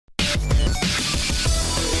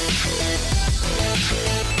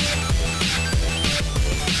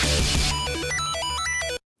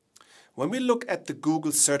When we look at the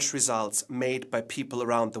Google search results made by people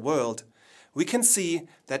around the world, we can see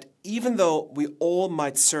that even though we all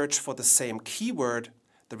might search for the same keyword,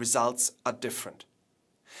 the results are different.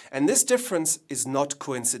 And this difference is not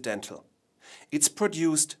coincidental. It's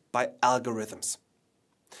produced by algorithms.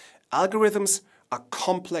 Algorithms are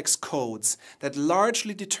complex codes that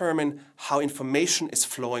largely determine how information is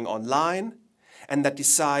flowing online and that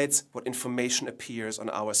decides what information appears on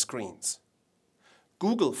our screens.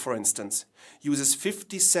 Google, for instance, uses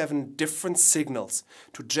 57 different signals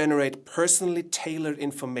to generate personally tailored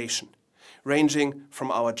information, ranging from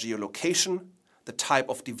our geolocation, the type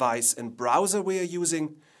of device and browser we are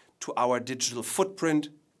using, to our digital footprint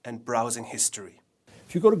and browsing history.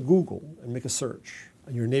 If you go to Google and make a search,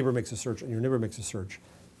 and your neighbor makes a search, and your neighbor makes a search,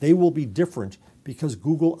 they will be different because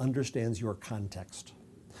Google understands your context.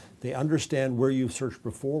 They understand where you've searched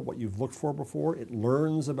before, what you've looked for before. It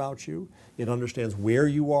learns about you. It understands where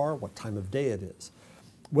you are, what time of day it is.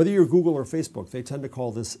 Whether you're Google or Facebook, they tend to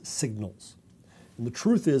call this signals. And the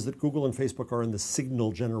truth is that Google and Facebook are in the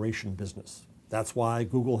signal generation business. That's why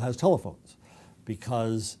Google has telephones,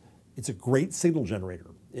 because it's a great signal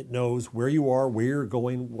generator. It knows where you are, where you're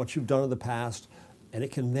going, what you've done in the past, and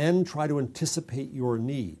it can then try to anticipate your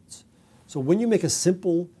needs. So when you make a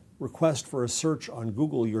simple request for a search on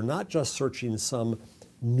Google, you're not just searching some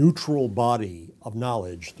neutral body of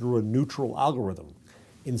knowledge through a neutral algorithm.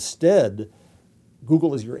 Instead,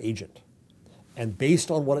 Google is your agent. And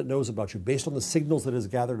based on what it knows about you, based on the signals that it has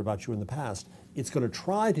gathered about you in the past, it's going to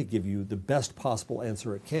try to give you the best possible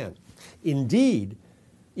answer it can. Indeed,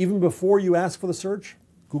 even before you ask for the search,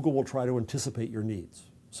 Google will try to anticipate your needs.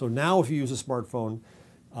 So now if you use a smartphone,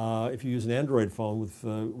 if you use an Android phone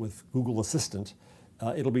with Google Assistant,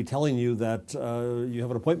 it'll be telling you that you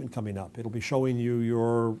have an appointment coming up. It'll be showing you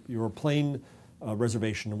your plane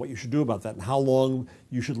reservation and what you should do about that and how long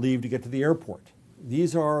you should leave to get to the airport.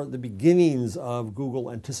 These are the beginnings of Google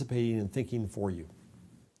anticipating and thinking for you.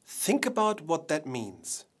 Think about what that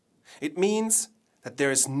means. It means that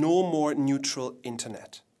there is no more neutral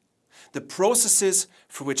internet. The processes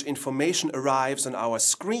for which information arrives on our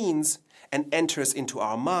screens and enters into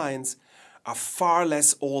our minds are far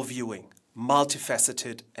less all-viewing,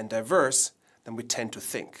 multifaceted and diverse than we tend to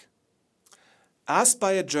think. Asked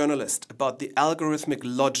by a journalist about the algorithmic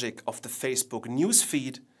logic of the Facebook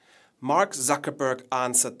newsfeed, Mark Zuckerberg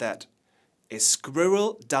answered that a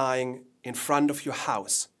squirrel dying in front of your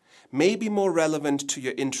house may be more relevant to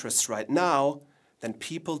your interests right now than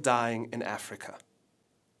people dying in Africa.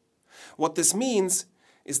 What this means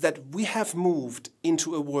is that we have moved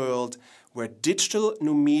into a world where digital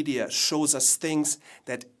new media shows us things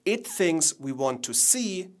that it thinks we want to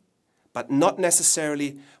see, but not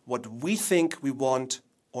necessarily what we think we want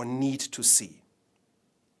or need to see.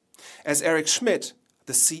 As Eric Schmidt,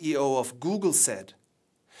 the CEO of Google, said,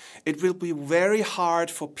 "It will be very hard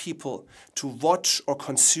for people to watch or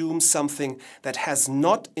consume something that has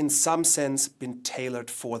not in some sense been tailored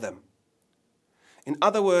for them." In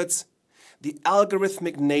other words, the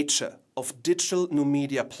algorithmic nature of digital new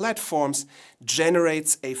media platforms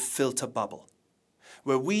generates a filter bubble,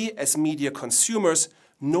 where we as media consumers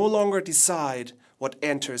no longer decide what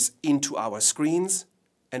enters into our screens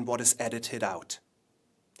and what is edited out.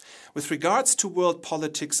 With regards to world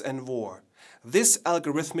politics and war, this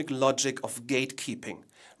algorithmic logic of gatekeeping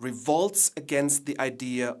revolts against the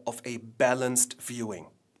idea of a balanced viewing,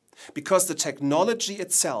 because the technology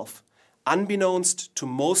itself, unbeknownst to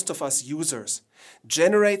most of us users,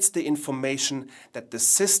 generates the information that the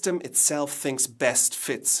system itself thinks best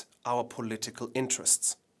fits our political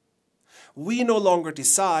interests. We no longer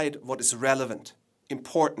decide what is relevant,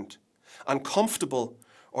 important, uncomfortable,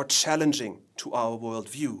 or challenging to our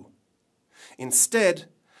worldview. Instead,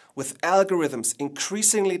 with algorithms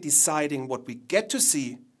increasingly deciding what we get to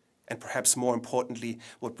see, and perhaps more importantly,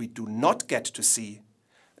 what we do not get to see,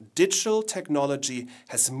 digital technology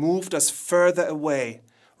has moved us further away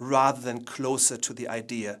rather than closer to the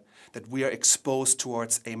idea that we are exposed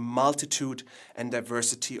towards a multitude and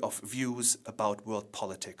diversity of views about world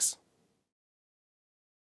politics.